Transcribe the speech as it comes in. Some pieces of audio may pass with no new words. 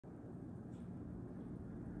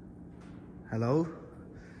Hello,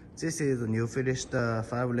 this is the new finished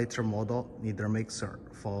 5-liter model kneader mixer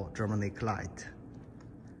for Germanic Light.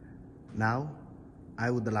 Now,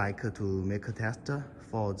 I would like to make a test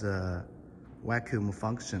for the vacuum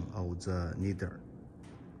function of the kneader.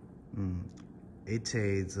 It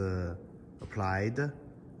is applied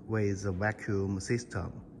with the vacuum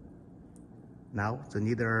system. Now, the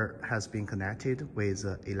kneader has been connected with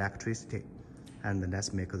electricity, and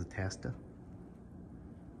let's make the test.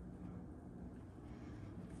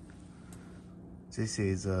 This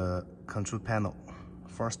is a control panel.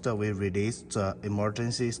 First, we release the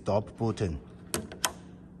emergency stop button.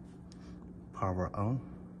 Power on.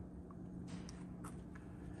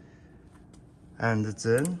 And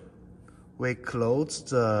then we close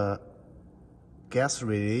the gas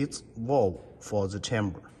release valve for the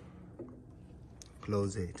chamber.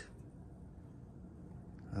 Close it.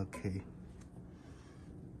 Okay.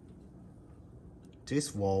 This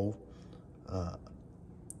valve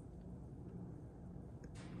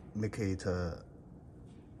make it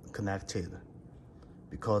connected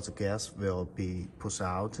because the gas will be pushed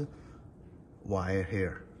out while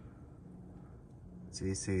here.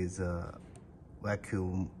 This is a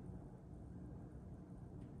vacuum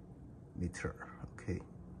meter. Okay.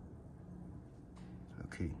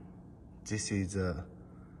 This is a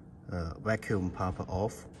vacuum pump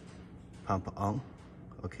off, pump on.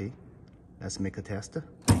 Okay. Let's make a test.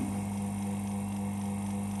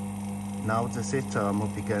 Now the system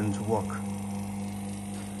began to work.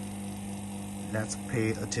 Let's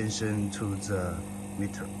pay attention to the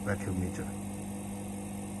meter, vacuum meter.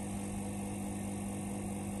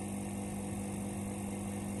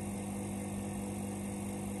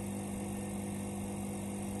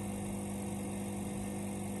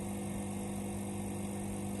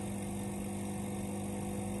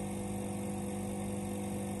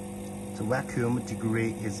 The vacuum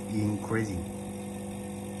degree is increasing.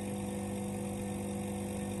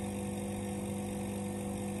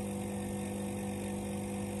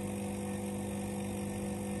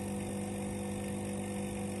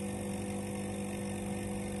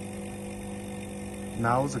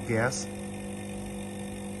 Now the gas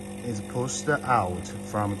is pushed out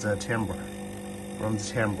from the chamber.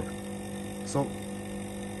 So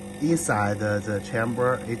inside the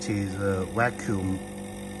chamber, it is a vacuum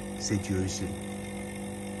situation.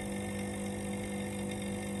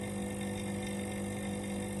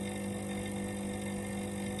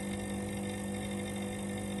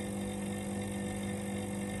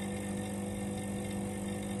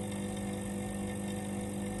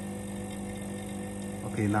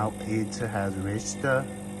 Okay, now it has reached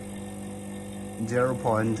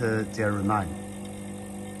 0.09.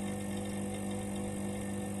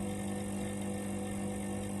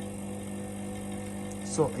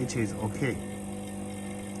 So it is okay.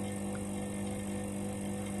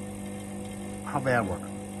 However,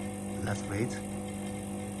 let's wait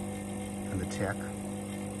and check.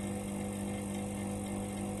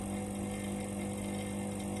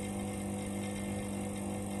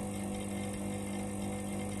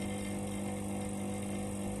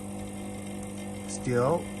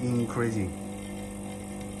 Still increasing.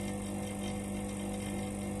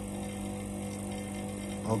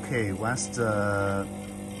 Okay, once the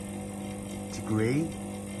degree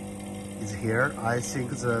is here, I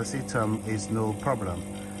think the system is no problem.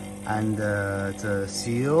 And the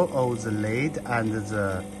seal of the lid and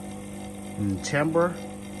the chamber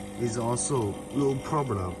is also no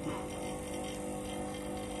problem.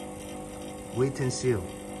 Wait and see.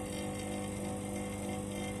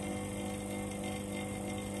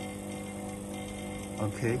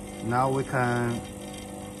 Okay, now we can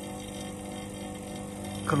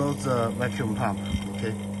close the vacuum pump.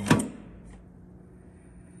 Okay.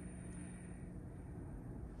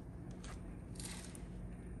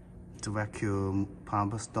 The vacuum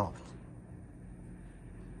pump stopped.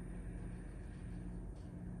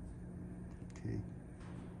 Okay.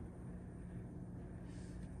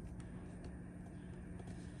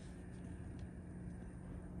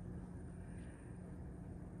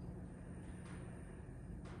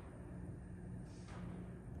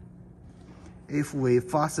 If we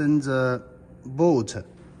fasten the bolt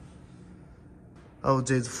of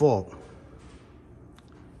this fob,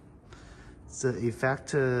 the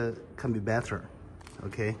effect can be better.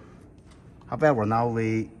 Okay. However, now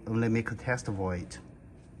we only make a test for it.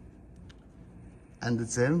 And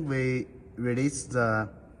then we release the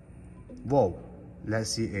valve.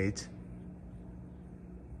 Let's see it.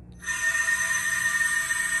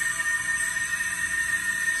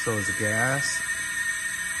 So the gas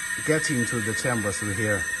gets into the chamber through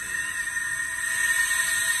here.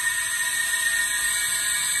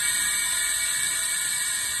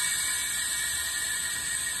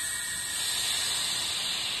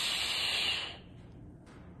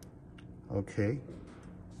 Okay,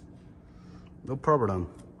 no problem.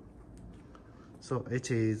 So it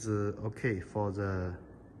is okay for the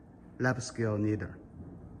lab scale kneader.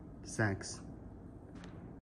 Thanks.